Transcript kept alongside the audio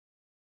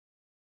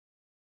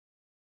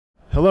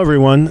Hello,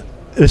 everyone.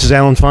 This is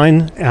Alan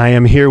Fine. I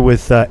am here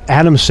with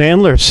Adam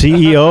Sandler,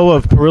 CEO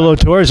of Perillo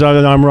Tours.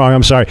 I'm wrong.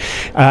 I'm sorry.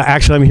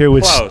 Actually, I'm here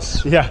with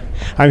Close.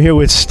 I'm here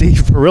with Steve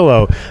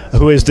Perillo,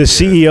 who is the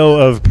CEO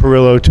of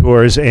Perillo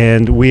Tours,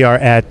 and we are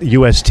at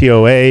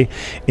USTOA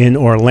in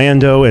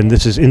Orlando, and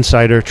this is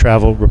Insider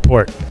Travel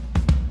Report.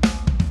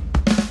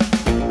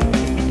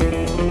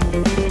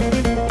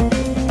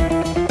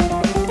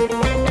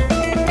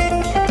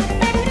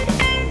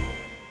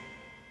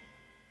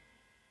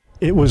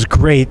 It was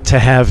great to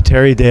have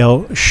Terry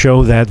Dale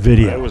show that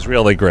video. It was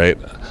really great.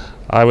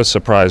 I was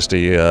surprised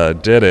he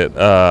did it.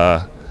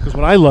 Because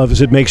what I love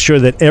is it makes sure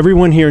that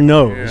everyone here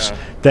knows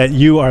that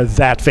you are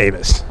that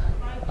famous.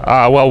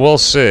 Well, we'll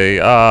see.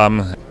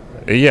 Yeah,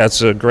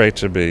 it's great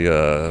to be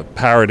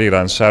parodied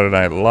on Saturday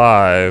Night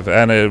Live,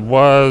 and it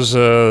was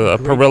a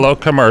Perillo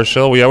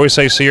commercial. We always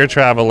say, see your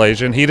travel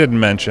agent. He didn't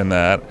mention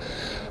that,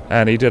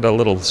 and he did a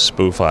little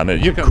spoof on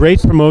it. You can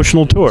Great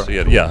promotional tour. see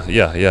it. Yeah,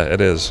 it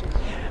is.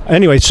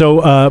 Anyway,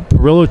 so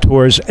Perillo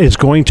Tours is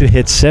going to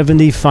hit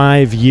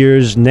 75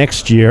 years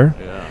next year.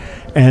 Yeah.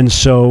 And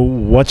so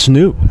what's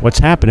new? What's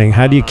happening?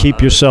 How do you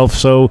keep yourself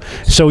so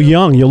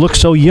young? You look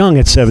so young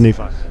at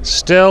 75.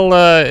 Still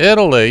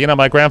Italy. You know,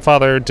 my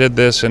grandfather did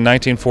this in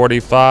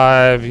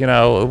 1945. You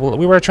know,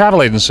 we were a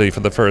travel agency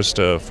for the first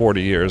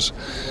 40 years.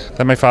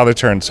 Then my father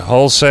turned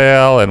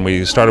wholesale, and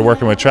we started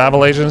working with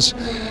travel agents.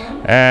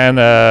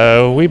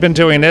 And we've been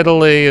doing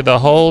Italy the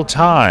whole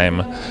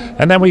time.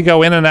 And then we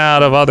go in and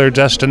out of other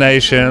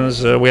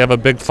destinations. We have a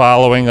big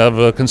following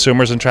of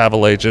consumers and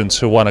travel agents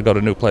who want to go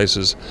to new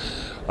places.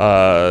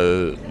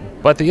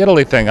 But the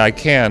Italy thing, I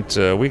can't.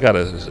 We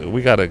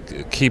gotta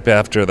keep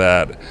after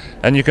that.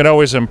 And you can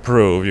always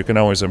improve. You can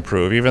always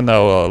improve. Even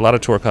though a lot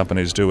of tour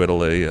companies do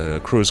Italy,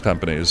 cruise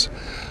companies.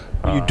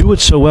 You do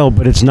it so well,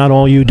 but it's not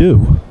all you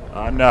do.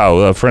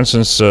 No. For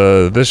instance,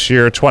 this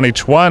year,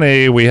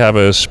 2020, we have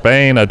a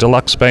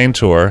deluxe Spain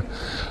tour.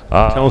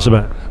 Tell us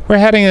about it. We're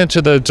heading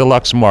into the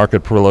deluxe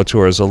market. Perillo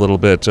Tours a little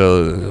bit.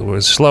 We're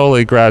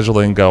slowly,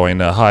 gradually going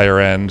higher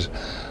end.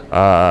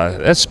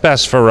 It's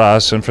best for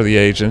us and for the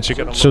agents. You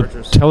get So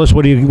tell us,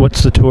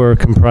 what's the tour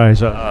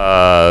comprise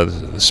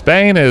of?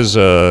 Spain is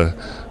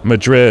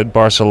Madrid,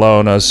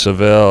 Barcelona,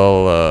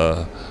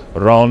 Seville,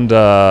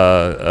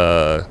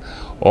 Ronda,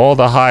 all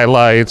the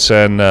highlights,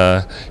 and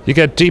you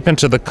get deep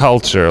into the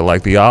culture,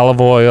 like the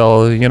olive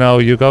oil. You know,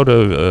 you go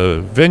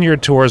to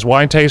vineyard tours,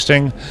 wine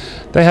tasting.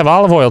 They have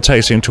olive oil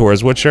tasting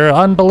tours, which are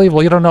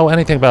unbelievable. You don't know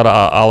anything about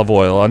olive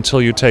oil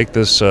until you take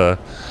this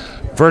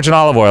virgin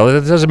olive oil.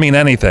 It doesn't mean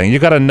anything. You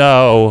got to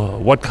know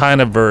what kind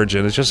of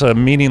virgin. It's just a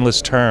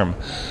meaningless term.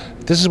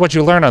 This is what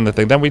you learn on the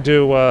thing. Then we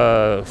do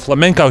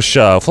flamenco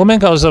show.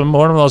 Flamenco is one of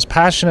the most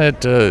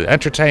passionate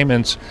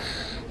entertainments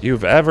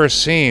you've ever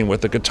seen,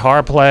 with the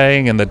guitar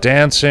playing and the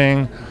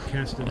dancing.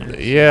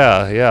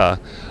 Yeah.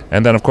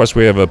 And then, of course,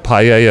 we have a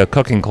paella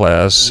cooking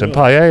class. And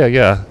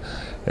paella,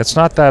 it's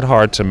not that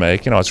hard to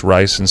make. You know, it's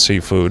rice and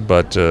seafood,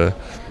 but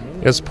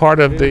it's part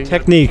of the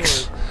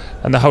Techniques.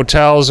 And the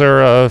hotels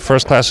are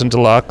first class and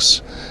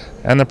deluxe.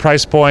 And the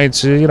price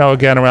points, you know,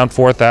 again, around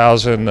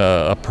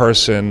 $4,000 a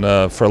person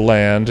for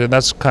land, and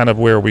that's kind of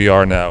where we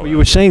are now. You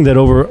were saying that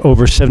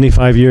over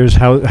 75 years,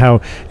 how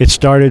it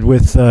started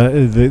with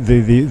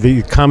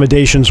the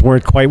accommodations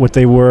weren't quite what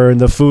they were,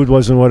 and the food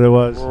wasn't what it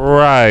was.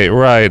 Right.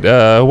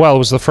 Well, it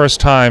was the first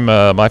time.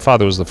 My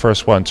father was the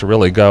first one to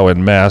really go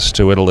en masse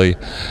to Italy,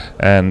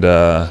 and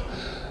the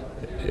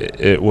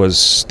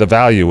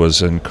value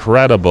was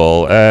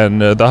incredible,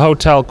 and the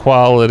hotel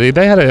quality.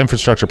 They had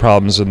infrastructure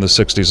problems in the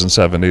 60s and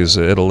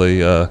 70s,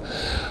 Italy,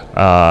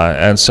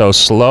 and so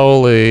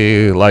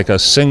slowly, like a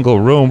single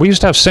room. We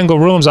used to have single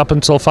rooms up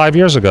until 5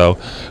 years ago,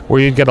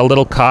 where you'd get a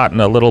little cot and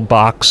a little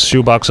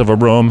shoebox of a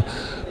room.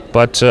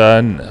 But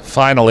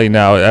finally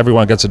now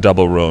everyone gets a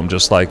double room,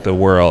 just like the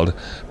world.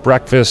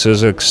 Breakfast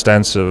is an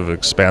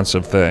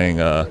expansive thing.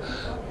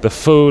 The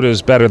food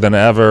is better than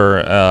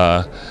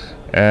ever.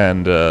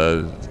 And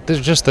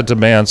there's just the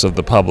demands of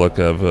the public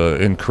have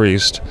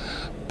increased.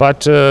 But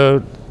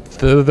the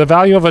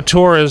value of a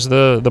tour is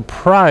the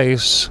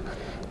price,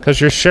 because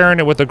you're sharing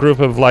it with a group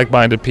of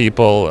like-minded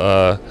people.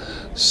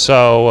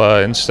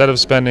 So instead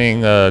of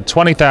spending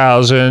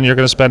 $20,000, you're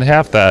going to spend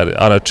half that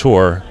on a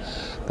tour.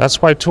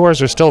 That's why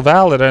tours are still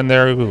valid, and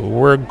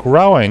we're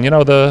growing. You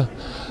know, the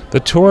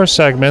tour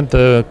segment,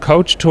 the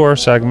coach tour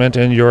segment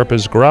in Europe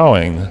is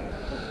growing.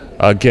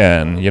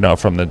 Again, you know,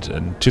 from the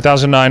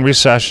 2009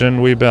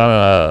 recession, we've been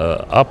on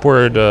an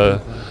upward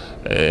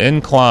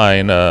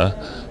incline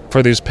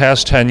for these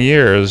past 10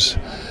 years.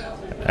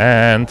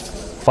 And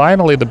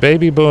finally, the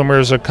baby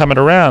boomers are coming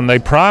around. They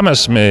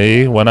promised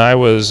me when I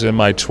was in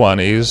my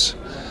 20s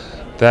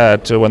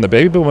that when the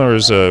baby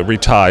boomers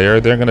retire,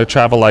 they're going to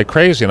travel like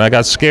crazy. And I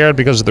got scared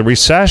because of the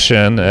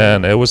recession,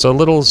 and it was a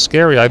little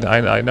scary.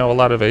 I know a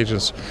lot of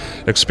agents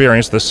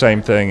experienced the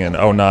same thing in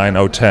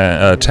 09,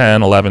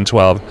 10, 11,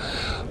 12.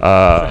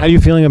 How are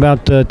you feeling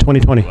about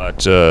 2020?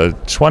 But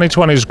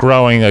 2020 is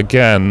growing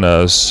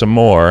again some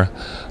more.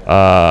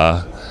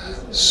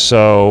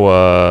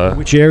 So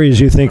which areas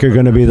do you think are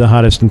going to be the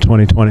hottest in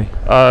 2020?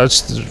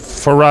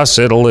 for us,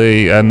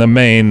 Italy and the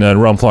main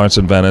Rome, Florence,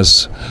 and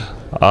Venice.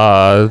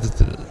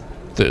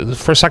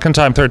 For second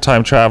time, third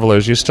time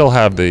travelers, you still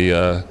have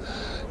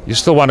you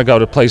still want to go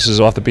to places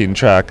off the beaten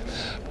track.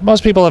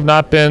 Most people have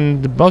not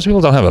been. Most people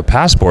don't have a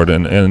passport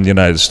in the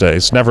United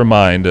States. Never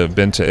mind, have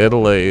been to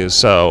Italy.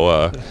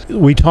 So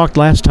we talked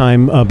last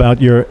time about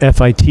your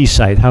FIT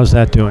site. How's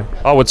that doing?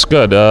 oh, it's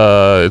good.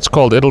 It's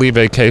called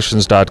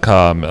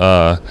ItalyVacations.com,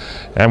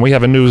 and we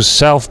have a new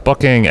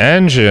self-booking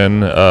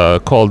engine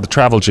called the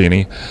Travel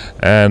Genie,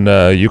 and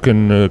you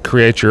can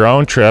create your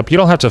own trip. You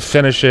don't have to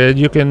finish it.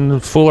 You can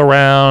fool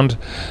around,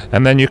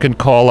 and then you can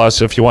call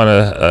us if you want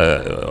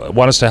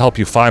us to help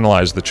you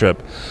finalize the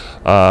trip.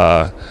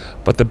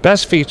 But the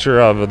best feature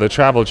of the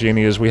Travel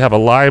Genie is we have a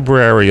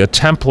library, a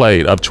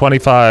template of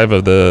 25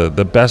 of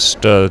the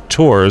best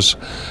tours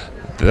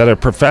that are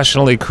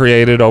professionally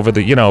created over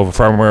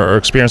from our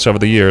experience over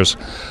the years.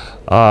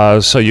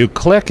 So you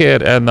click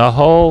it and the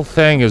whole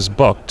thing is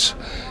booked.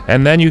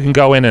 And then you can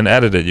go in and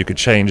edit it. You could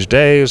change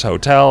days,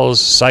 hotels,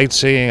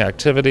 sightseeing,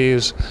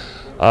 activities.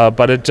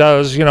 But it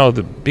does,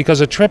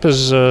 because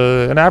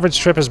an average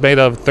trip is made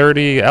of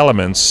 30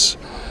 elements.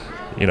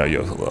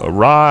 You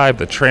arrive,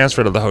 the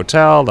transfer to the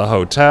hotel,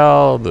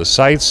 the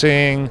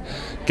sightseeing,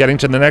 getting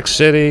to the next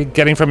city,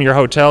 getting from your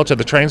hotel to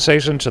the train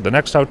station to the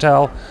next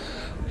hotel.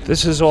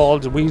 This is all,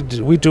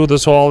 we do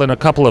this all in a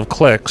couple of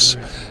clicks,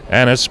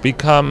 and it's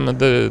become,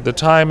 the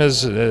time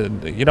is,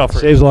 for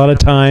saves a lot of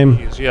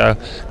time. Yeah,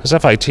 because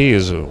FIT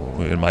is,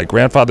 in my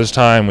grandfather's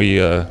time, we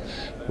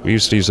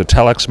used to use a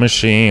telex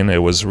machine. It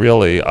was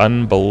really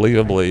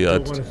unbelievably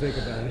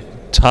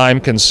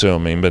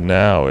time-consuming, but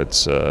now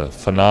it's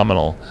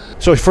phenomenal.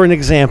 So, for an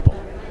example,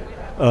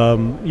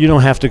 you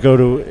don't have to go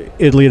to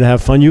Italy to have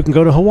fun. You can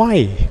go to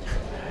Hawaii.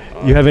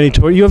 You have any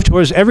tour? You have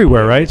tours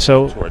everywhere, right?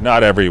 So,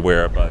 not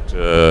everywhere, but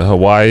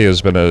Hawaii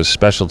has been a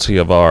specialty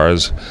of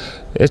ours.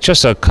 It's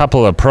just a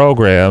couple of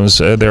programs.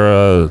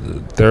 They're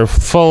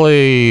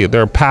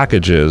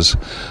packages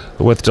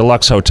with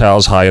deluxe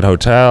hotels, Hyatt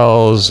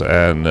hotels,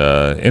 and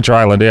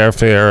inter-island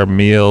airfare,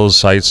 meals,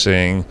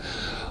 sightseeing.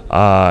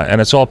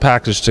 And it's all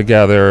packaged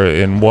together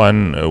in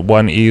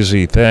one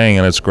easy thing,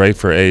 and it's great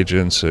for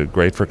agents,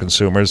 great for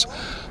consumers.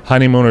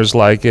 Honeymooners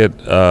like it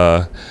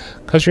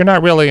because you're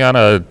not really on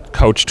a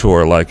coach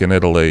tour like in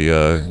Italy.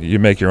 You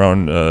make your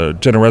own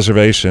dinner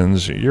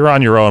reservations. You're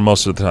on your own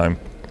most of the time.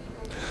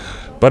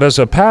 But as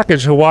a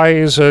package,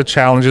 Hawaii's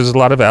challenges a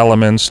lot of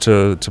elements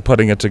to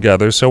putting it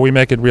together, so we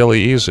make it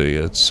really easy.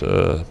 It's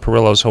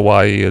Perillo's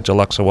Hawaii,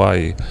 Deluxe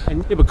Hawaii.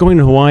 But going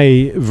to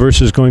Hawaii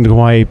versus going to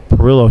Hawaii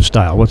Perillo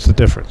style, what's the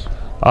difference?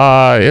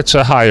 It's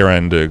a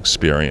higher-end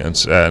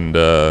experience, and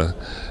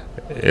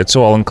it's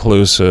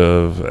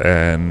all-inclusive,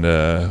 and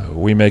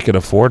we make it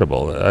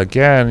affordable.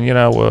 Again,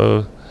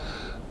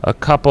 a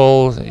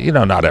couple,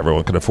 not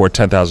everyone can afford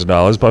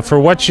 $10,000, but for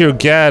what you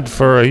get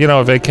for,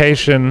 a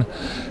vacation,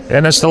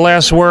 and it's the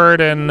last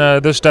word in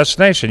this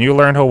destination. You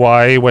learn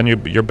Hawaii when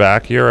you're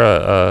back.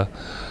 You've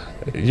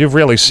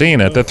really seen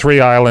it. The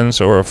 3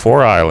 islands or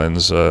 4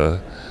 islands.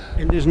 And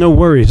there's no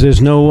worries.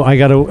 There's no, I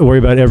got to worry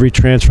about every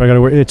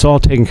transfer. It's all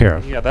taken care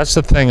of. Yeah, that's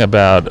the thing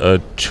about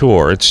a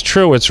tour. It's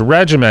true, it's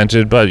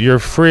regimented, but you're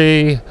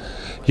free.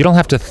 You don't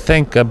have to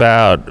think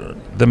about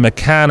the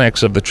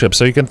mechanics of the trip.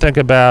 So you can think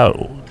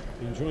about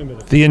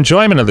the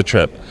enjoyment of the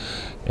trip.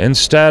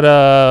 Instead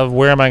of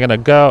where am I going to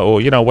go,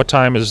 what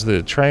time is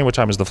the train, what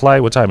time is the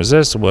flight, what time is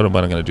this, what am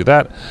I going to do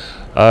that?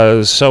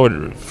 So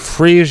it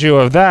frees you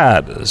of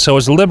that. So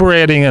it's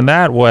liberating in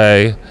that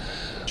way.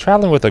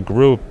 Traveling with a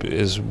group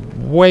is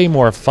way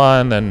more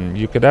fun than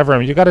you could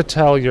ever. You got to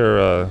tell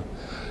your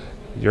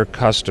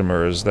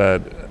customers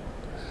that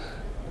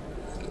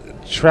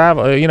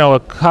travel. A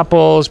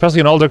couple, especially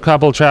an older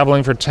couple,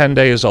 traveling for 10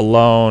 days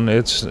alone.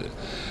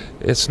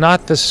 It's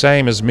not the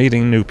same as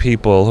meeting new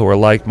people who are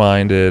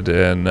like-minded,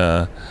 and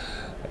the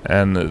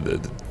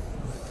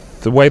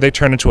way they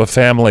turn into a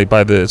family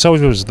it's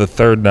always the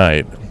third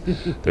night.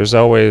 There's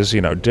always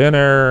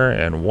dinner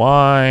and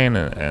wine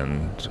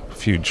and a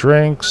few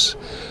drinks,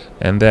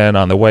 and then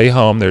on the way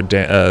home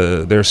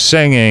they're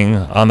singing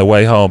on the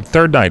way home.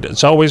 Third night,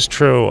 it's always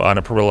true on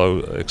a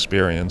Perillo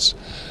experience.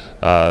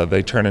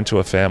 They turn into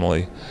a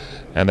family,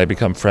 and they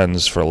become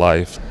friends for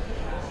life.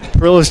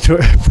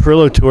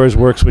 Perillo Tours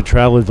works with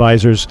travel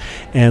advisors,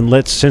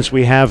 and since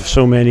we have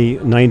so many,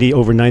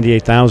 over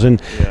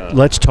 98,000,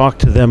 let's talk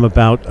to them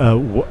about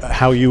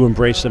how you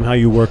embrace them, how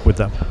you work with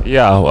them.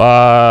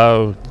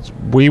 Yeah,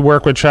 we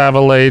work with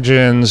travel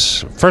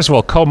agents. First of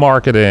all,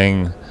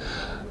 co-marketing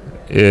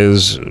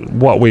is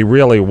what we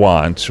really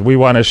want. We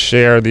want to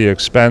share the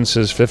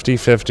expenses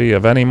 50-50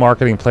 of any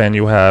marketing plan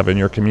you have in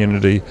your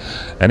community,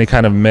 any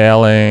kind of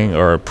mailing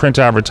or print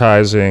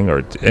advertising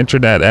or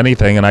internet,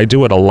 anything, and I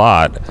do it a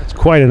lot. It's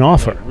quite an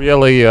offer. It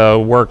really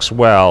works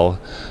well.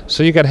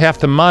 So you get half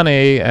the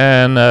money,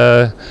 and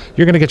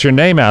you're going to get your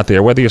name out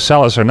there. Whether you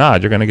sell us or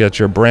not, you're going to get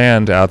your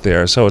brand out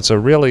there. So it's a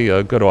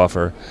really good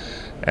offer.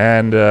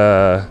 And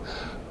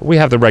we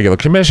have the regular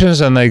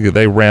commissions, and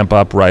they ramp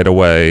up right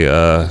away.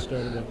 Yeah,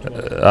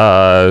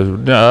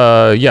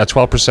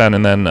 12%,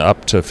 and then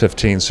up to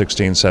 15,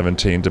 16,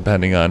 17,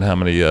 depending on how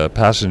many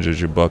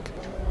passengers you book.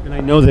 And I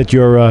know that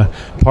your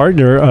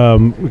partner,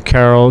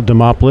 Carol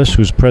Demopoulos,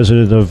 who's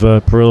president of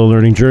Perillo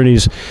Learning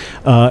Journeys,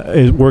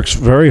 works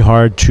very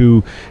hard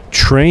to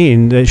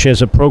train. She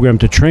has a program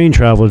to train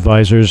travel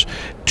advisors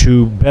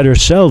to better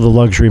sell the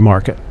luxury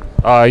market.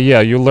 Yeah,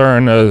 you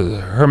learn.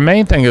 Her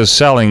main thing is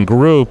selling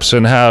groups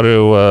and how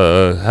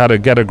to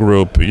get a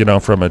group,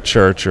 from a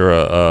church or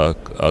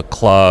a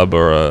club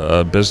or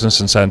a business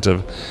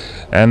incentive,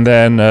 and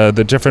then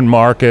the different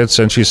markets.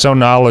 And she's so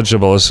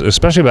knowledgeable,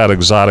 especially about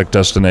exotic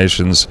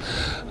destinations.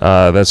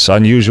 That's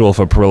unusual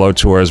for Perillo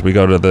tours. We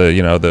go to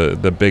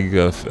the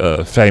big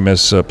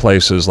famous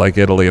places like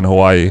Italy and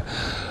Hawaii.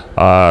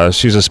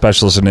 She's a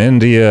specialist in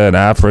India and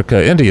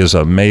Africa. India is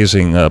an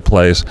amazing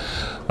place.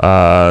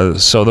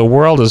 So the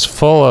world is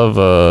full of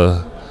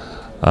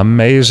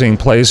amazing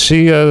places.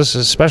 She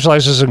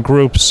specializes in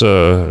groups.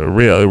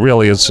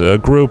 Really, it's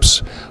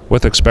groups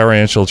with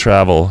experiential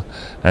travel,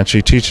 and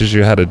she teaches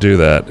you how to do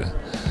that.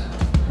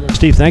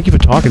 Steve, thank you for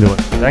talking to us.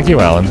 Thank you,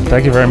 Alan.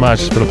 Thank you very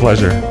much. It's been a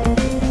pleasure.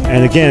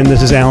 And again,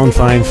 this is Alan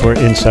Fine for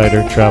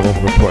Insider Travel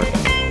Report.